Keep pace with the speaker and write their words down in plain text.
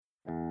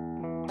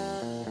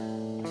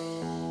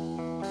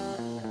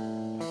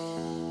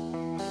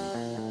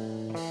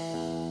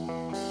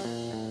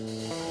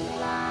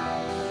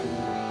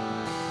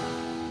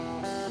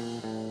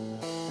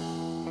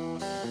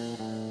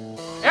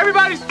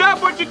Everybody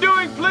stop what you're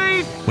doing,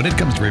 please! When it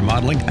comes to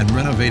remodeling and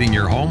renovating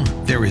your home,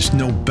 there is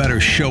no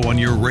better show on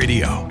your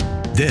radio.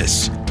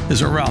 This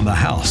is Around the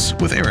House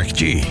with Eric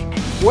G.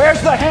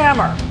 Where's the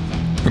hammer?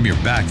 From your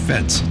back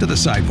fence to the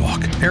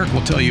sidewalk, Eric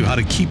will tell you how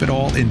to keep it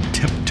all in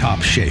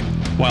tip-top shape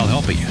while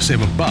helping you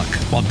save a buck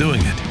while doing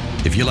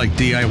it. If you like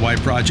DIY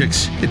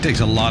projects, it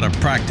takes a lot of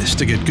practice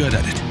to get good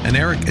at it, and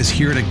Eric is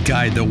here to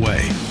guide the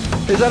way.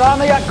 Is it on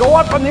the, go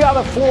up on the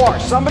other floor.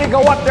 Somebody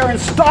go up there and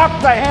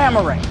stop the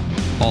hammering.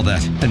 All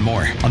that and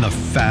more on the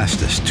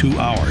fastest 2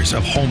 hours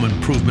of home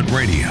improvement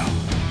radio.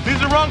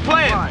 These are the wrong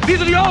plans. These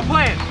are the old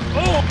plans.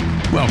 Oh!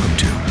 Welcome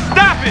to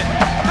Stop it!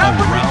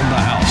 Around the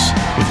House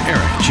with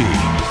Eric G.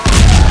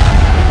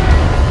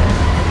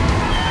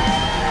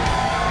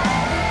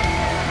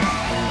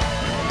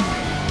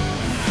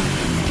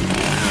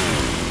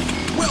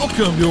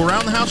 Welcome to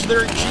Around the House with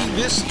Eric G.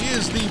 This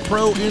is the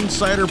Pro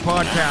Insider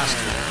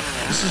Podcast.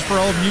 This is for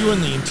all of you in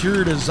the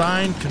interior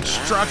design,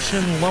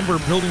 construction, lumber,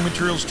 building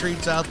materials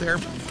trades out there.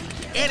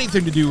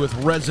 Anything to do with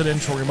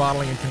residential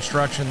remodeling and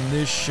construction,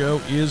 this show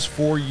is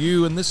for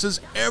you. And this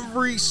is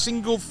every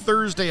single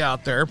Thursday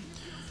out there,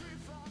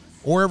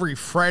 or every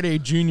Friday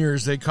Junior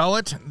as they call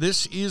it.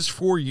 This is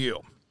for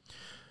you.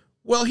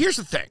 Well, here's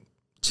the thing.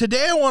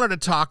 Today I wanted to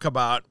talk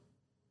about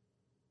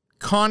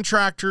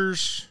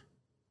contractors,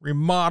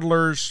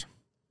 remodelers,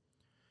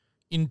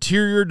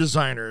 interior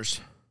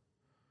designers.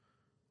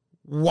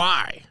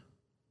 Why?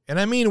 And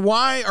I mean,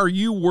 why are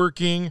you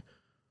working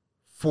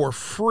for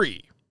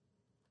free?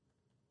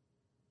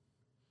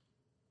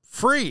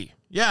 Free.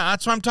 Yeah,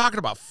 that's what I'm talking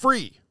about.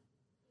 Free.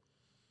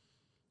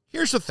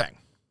 Here's the thing.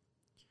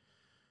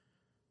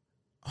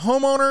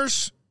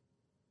 Homeowners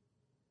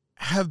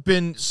have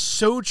been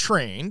so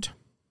trained,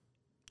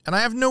 and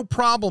I have no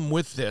problem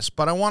with this,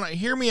 but I want to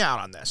hear me out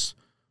on this.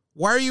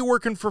 Why are you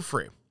working for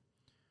free?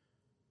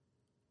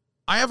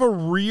 I have a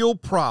real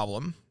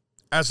problem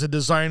as a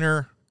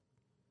designer,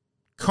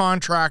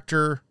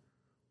 contractor,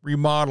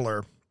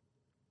 remodeler,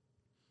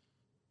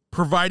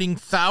 providing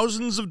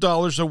thousands of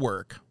dollars of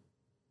work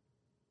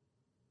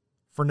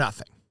for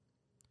nothing.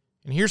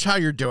 And here's how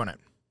you're doing it.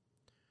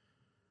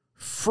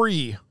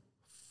 Free,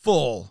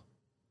 full,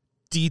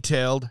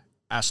 detailed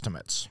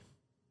estimates.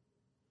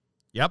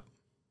 Yep.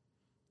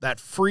 That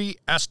free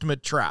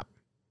estimate trap.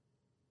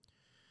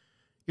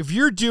 If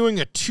you're doing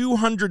a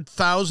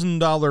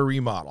 $200,000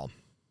 remodel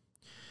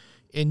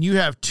and you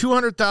have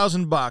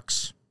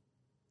 $200,000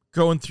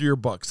 going through your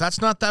books,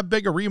 that's not that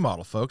big a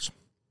remodel, folks.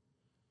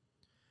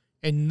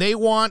 And they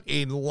want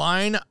a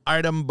line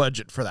item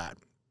budget for that.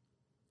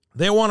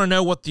 They want to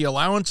know what the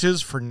allowance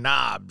is for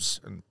knobs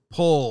and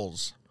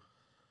pulls.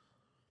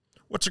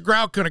 What's a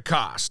grout going to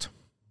cost?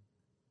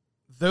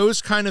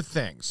 Those kind of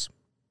things.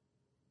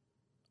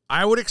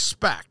 I would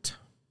expect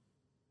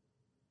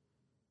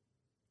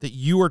that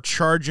you are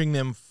charging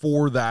them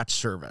for that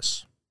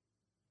service.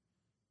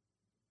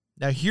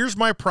 Now, here's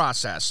my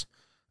process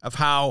of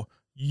how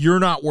you're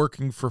not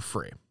working for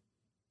free.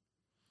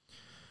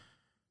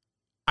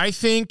 I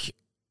think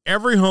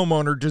every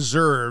homeowner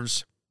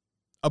deserves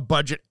a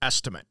budget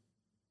estimate.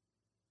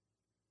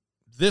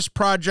 This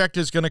project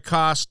is going to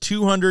cost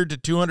 $200,000 to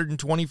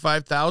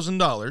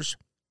 $225,000,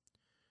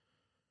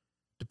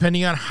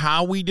 depending on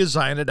how we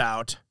design it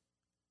out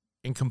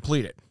and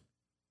complete it.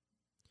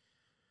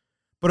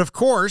 But of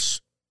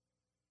course,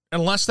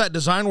 unless that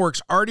design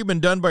work's already been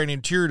done by an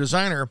interior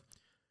designer,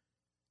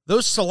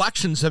 those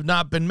selections have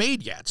not been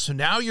made yet. So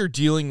now you're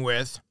dealing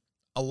with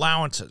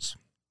allowances.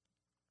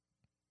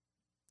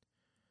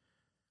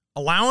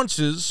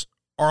 Allowances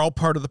are all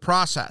part of the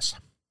process.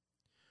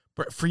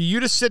 But for you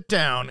to sit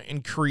down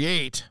and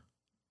create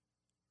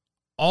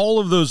all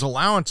of those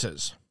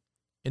allowances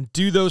and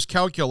do those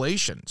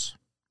calculations,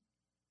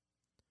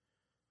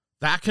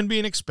 that can be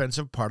an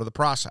expensive part of the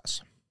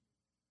process.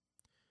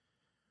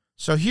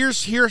 So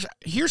here's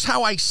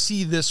how I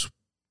see this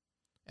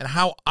and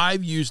how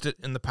I've used it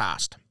in the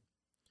past.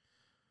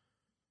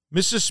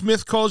 Mrs.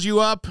 Smith calls you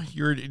up,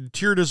 you're an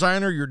interior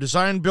designer, your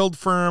design build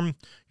firm,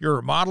 you're a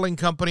remodeling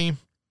company,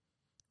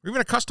 or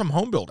even a custom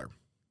home builder,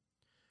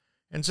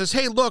 and says,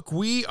 hey, look,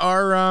 we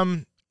are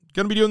going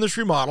to be doing this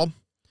remodel.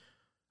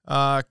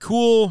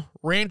 Cool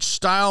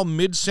ranch-style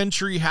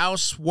mid-century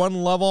house,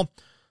 one level.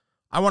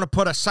 I want to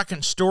put a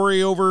second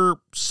story over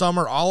some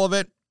or all of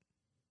it.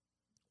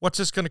 What's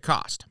this going to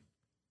cost?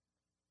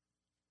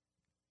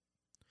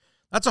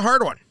 That's a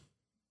hard one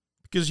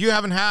because you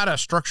haven't had a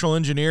structural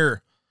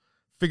engineer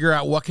figure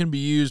out what can be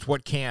used,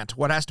 what can't,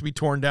 what has to be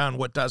torn down,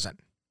 what doesn't.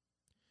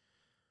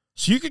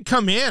 So you could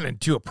come in and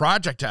do a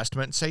project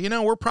estimate and say,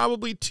 we're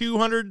probably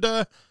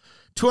 $250,000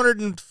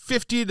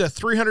 to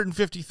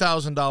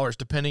 $350,000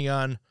 depending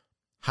on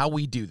how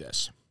we do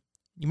this.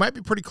 You might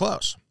be pretty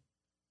close.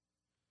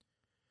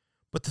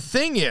 But the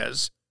thing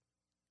is,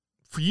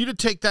 for you to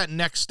take that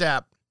next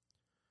step,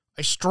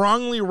 I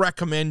strongly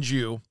recommend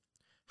you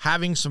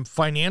having some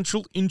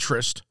financial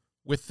interest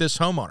with this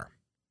homeowner,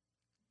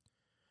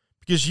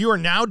 because you are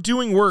now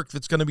doing work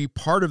that's going to be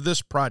part of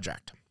this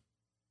project.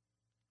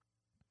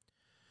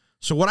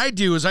 So what I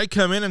do is I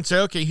come in and say,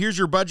 okay, here's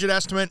your budget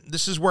estimate.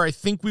 This is where I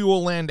think we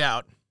will land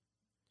out.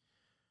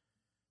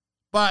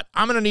 But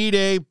I'm going to need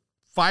a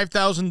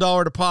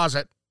 $5,000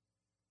 deposit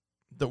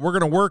that we're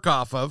going to work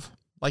off of,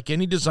 like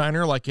any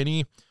designer, like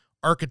any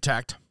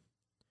architect.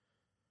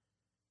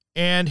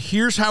 And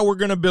here's how we're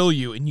going to bill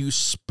you. And you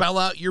spell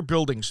out your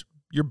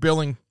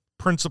billing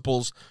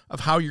principles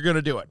of how you're going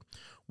to do it.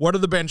 What are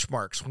the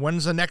benchmarks?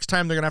 When's the next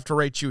time they're going to have to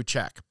write you a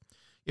check?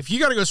 If you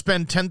got to go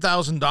spend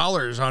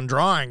 $10,000 on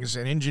drawings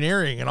and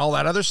engineering and all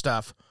that other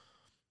stuff,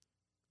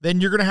 then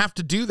you're going to have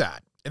to do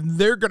that. And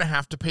they're going to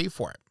have to pay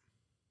for it.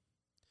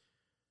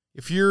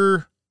 If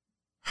you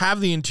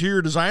have the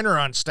interior designer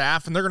on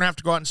staff and they're going to have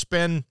to go out and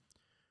spend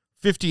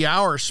 50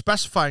 hours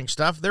specifying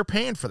stuff, they're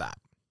paying for that.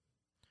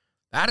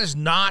 That is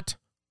not,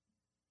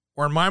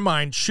 or in my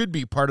mind, should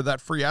be part of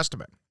that free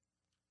estimate.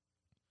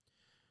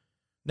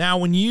 Now,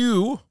 when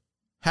you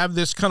have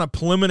this kind of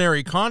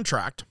preliminary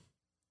contract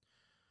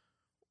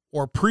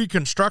or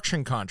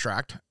pre-construction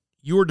contract,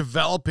 you are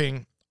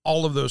developing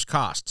all of those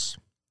costs.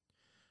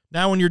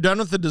 Now, when you're done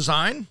with the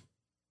design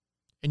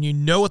and you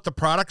know what the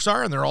products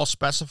are and they're all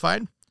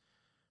specified,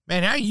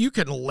 man, now you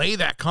can lay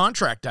that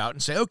contract out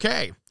and say,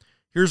 okay,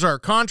 here's our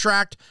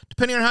contract,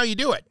 depending on how you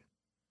do it.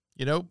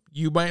 You know,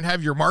 you might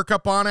have your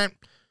markup on it,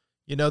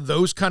 you know,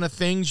 those kind of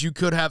things. You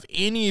could have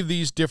any of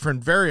these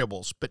different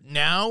variables, but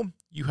now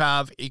you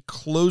have a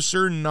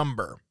closer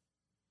number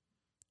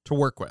to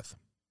work with.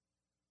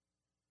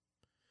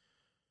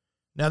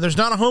 Now, there's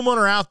not a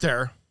homeowner out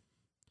there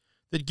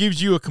that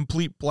gives you a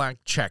complete blank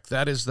check.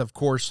 That is, of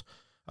course,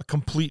 a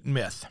complete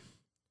myth.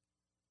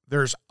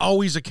 There's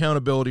always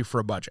accountability for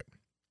a budget.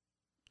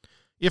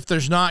 If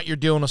there's not, you're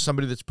dealing with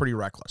somebody that's pretty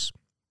reckless.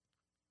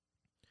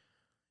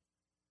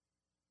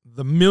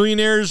 The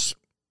millionaires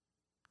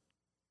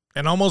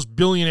and almost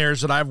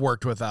billionaires that I've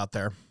worked with out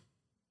there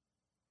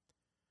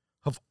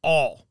have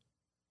all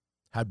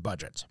had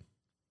budgets.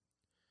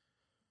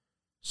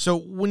 So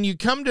when you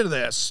come to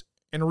this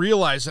and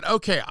realize that,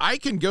 okay, I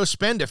can go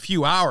spend a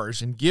few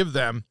hours and give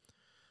them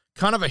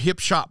kind of a hip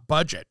shop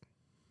budget,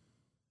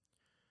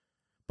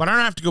 but I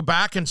don't have to go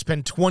back and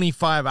spend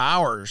 25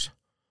 hours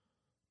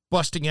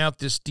busting out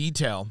this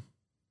detail.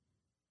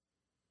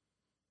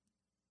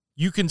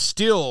 You can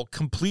still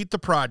complete the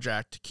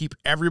project, keep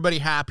everybody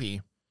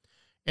happy,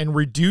 and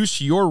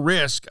reduce your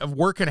risk of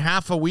working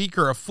half a week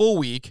or a full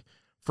week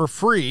for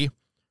free,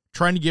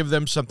 trying to give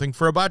them something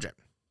for a budget.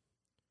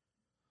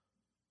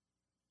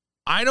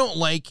 I don't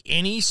like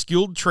any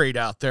skilled trade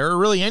out there, or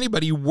really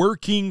anybody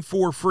working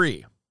for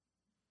free.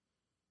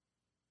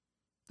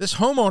 This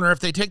homeowner, if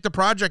they take the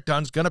project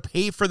on, is going to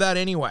pay for that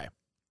anyway.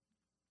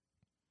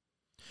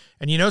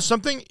 And you know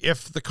something?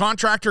 If the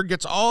contractor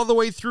gets all the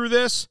way through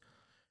this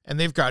and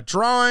they've got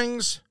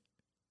drawings,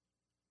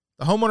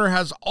 the homeowner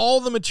has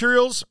all the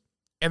materials,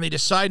 and they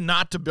decide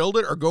not to build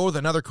it or go with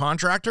another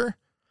contractor,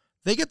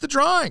 they get the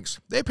drawings.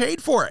 They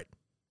paid for it.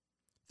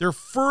 They're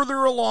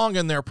further along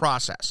in their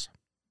process.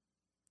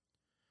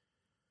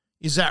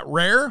 Is that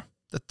rare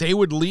that they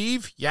would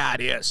leave? Yeah,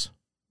 it is.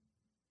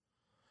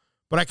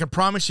 But I can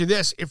promise you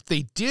this, if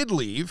they did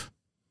leave,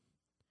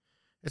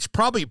 it's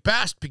probably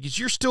best because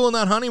you're still in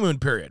that honeymoon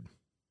period.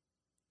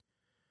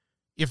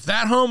 If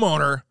that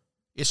homeowner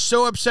is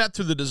so upset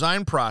through the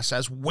design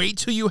process, wait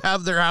till you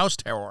have their house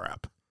tore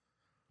up.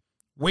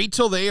 Wait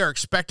till they are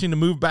expecting to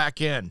move back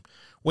in.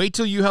 Wait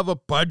till you have a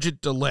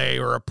budget delay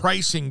or a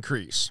price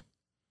increase.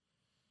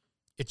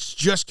 It's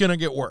just going to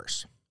get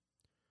worse.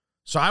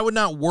 So I would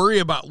not worry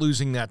about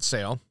losing that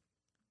sale.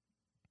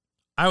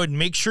 I would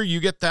make sure you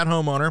get that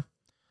homeowner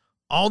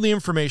all the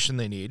information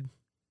they need.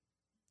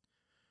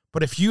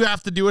 But if you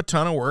have to do a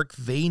ton of work,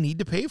 they need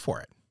to pay for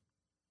it.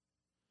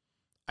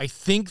 I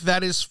think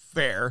that is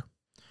fair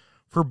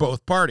for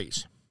both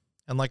parties.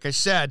 And like I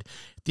said,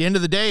 at the end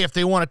of the day, if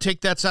they want to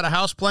take that set of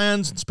house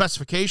plans and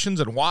specifications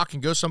and walk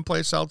and go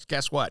someplace else,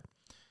 guess what?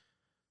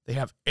 They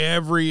have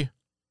every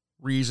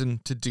reason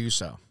to do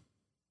so.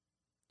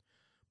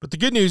 But the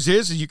good news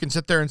is you can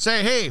sit there and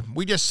say, hey,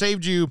 we just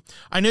saved you.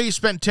 I know you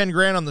spent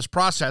 $10,000 on this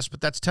process,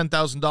 but that's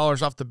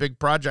 $10,000 off the big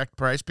project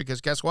price because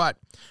guess what?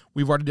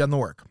 We've already done the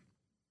work.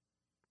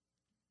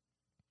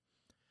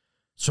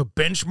 So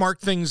benchmark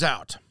things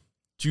out.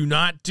 Do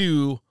not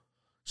do,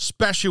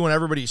 especially when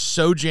everybody's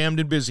so jammed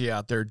and busy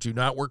out there, do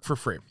not work for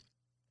free.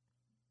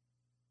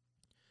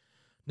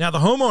 Now, the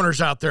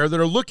homeowners out there that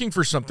are looking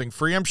for something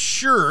free, I'm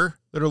sure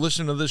that are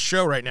listening to this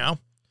show right now,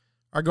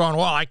 are going,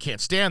 well, I can't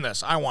stand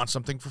this. I want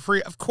something for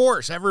free. Of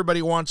course, everybody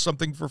wants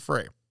something for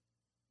free.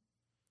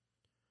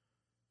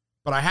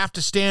 But I have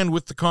to stand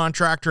with the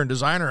contractor and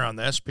designer on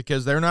this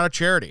because they're not a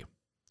charity.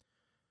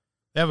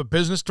 They have a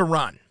business to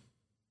run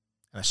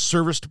and a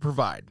service to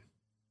provide.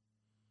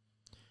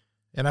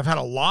 And I've had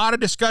a lot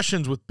of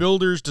discussions with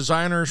builders,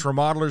 designers,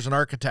 remodelers, and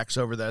architects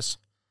over this.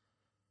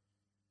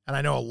 And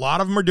I know a lot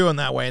of them are doing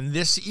that way. And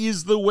this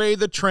is the way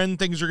the trend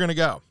things are going to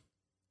go.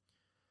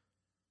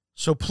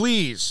 So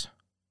please,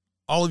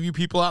 all of you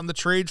people out in the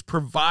trades,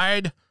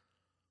 provide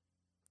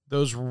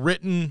those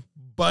written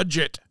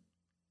budget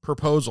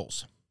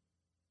proposals.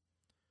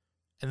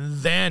 and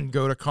then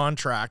go to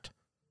contract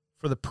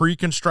for the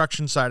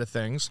pre-construction side of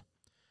things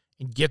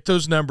and get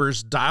those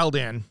numbers dialed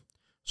in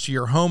so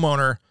your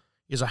homeowner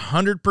is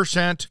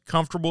 100%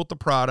 comfortable with the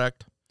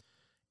product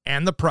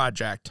and the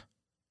project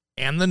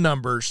and the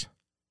numbers,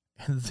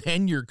 and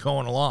then you're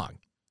going along.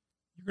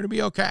 You're going to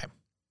be okay.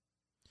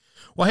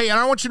 Well, hey, I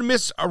don't want you to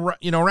miss,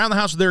 Around the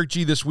House with Eric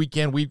G this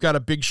weekend. We've got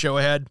a big show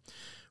ahead.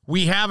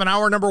 We have in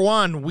hour number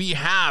 1, we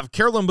have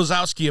Carolyn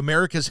Bozowski,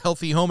 America's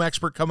healthy home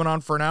expert, coming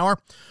on for an hour.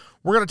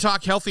 We're going to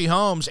talk healthy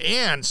homes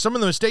and some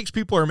of the mistakes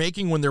people are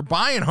making when they're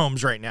buying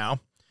homes right now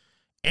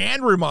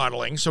and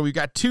remodeling. So we've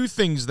got 2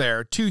 things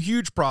there, 2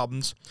 huge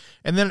problems.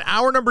 And then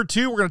hour number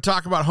 2, we're going to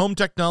talk about home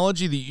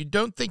technology that you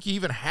don't think you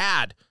even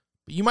had,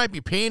 but you might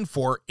be paying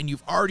for, and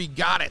you've already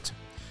got it.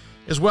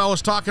 As well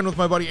as talking with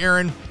my buddy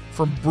Aaron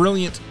from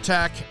Brilliant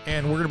Tech,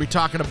 and we're going to be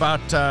talking about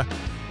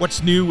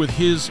what's new with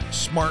his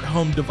smart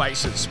home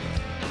devices.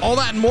 All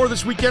that and more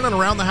this weekend on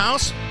Around the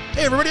House.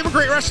 Hey, everybody, have a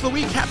great rest of the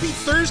week. Happy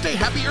Thursday.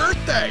 Happy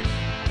Earth Day.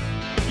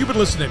 You've been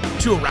listening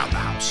to Around the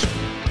House.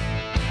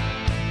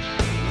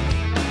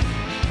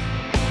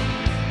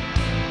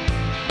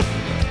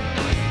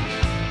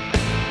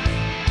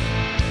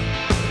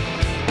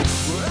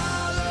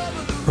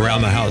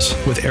 Around the House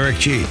with Eric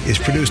G is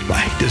produced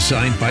by,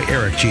 designed by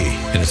Eric G,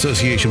 in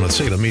association with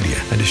Salem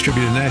Media, and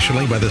distributed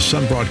nationally by the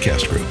Sun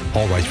Broadcast Group.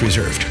 All rights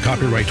reserved.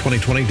 Copyright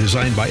 2020,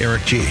 designed by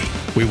Eric G.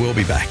 We will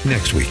be back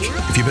next week.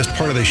 If you missed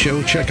part of the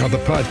show, check out the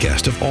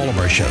podcast of all of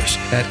our shows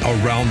at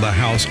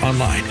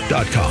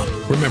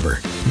AroundTheHouseOnline.com. Remember,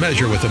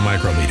 measure with a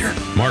micrometer,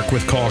 mark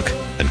with caulk,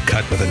 and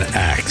cut with an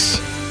axe.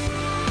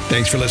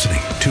 Thanks for listening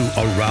to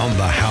Around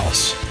the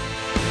House.